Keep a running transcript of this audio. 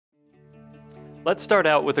Let's start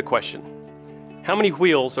out with a question. How many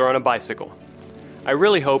wheels are on a bicycle? I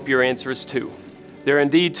really hope your answer is 2. There are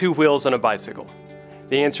indeed 2 wheels on a bicycle.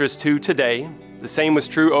 The answer is 2 today. The same was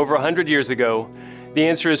true over 100 years ago. The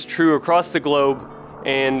answer is true across the globe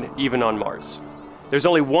and even on Mars. There's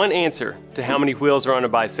only one answer to how many wheels are on a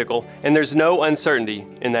bicycle, and there's no uncertainty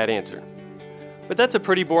in that answer. But that's a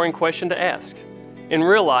pretty boring question to ask. In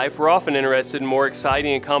real life, we're often interested in more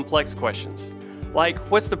exciting and complex questions. Like,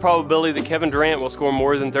 what's the probability that Kevin Durant will score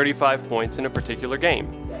more than 35 points in a particular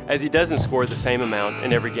game, as he doesn't score the same amount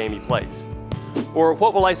in every game he plays? Or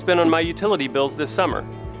what will I spend on my utility bills this summer,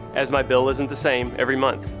 as my bill isn't the same every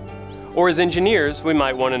month? Or as engineers, we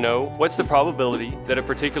might want to know what's the probability that a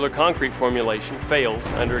particular concrete formulation fails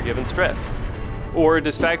under a given stress? Or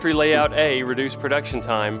does factory layout A reduce production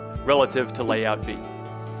time relative to layout B?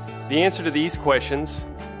 The answer to these questions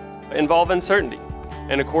involve uncertainty,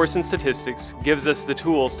 and a course in statistics gives us the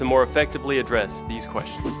tools to more effectively address these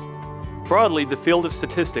questions. Broadly, the field of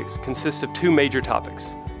statistics consists of 2 major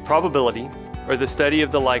topics: probability, or the study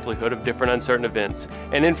of the likelihood of different uncertain events,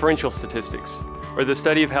 and inferential statistics, or the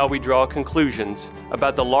study of how we draw conclusions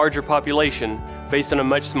about the larger population based on a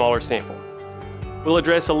much smaller sample. We'll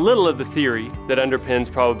address a little of the theory that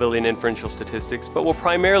underpins probability and inferential statistics, but we'll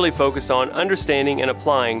primarily focus on understanding and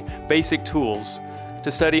applying basic tools to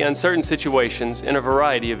study uncertain situations in a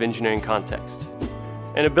variety of engineering contexts.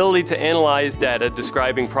 An ability to analyze data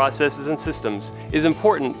describing processes and systems is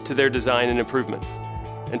important to their design and improvement,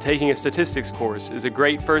 and taking a statistics course is a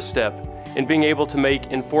great first step in being able to make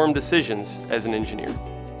informed decisions as an engineer.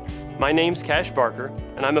 My name's Kash,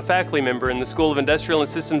 and I'm a faculty member in the School of Industrial and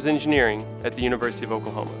Systems Engineering at the University of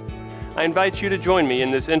Oklahoma. I invite you to join me in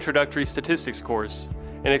this introductory statistics course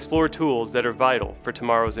and explore tools that are vital for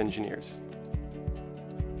tomorrow's engineers.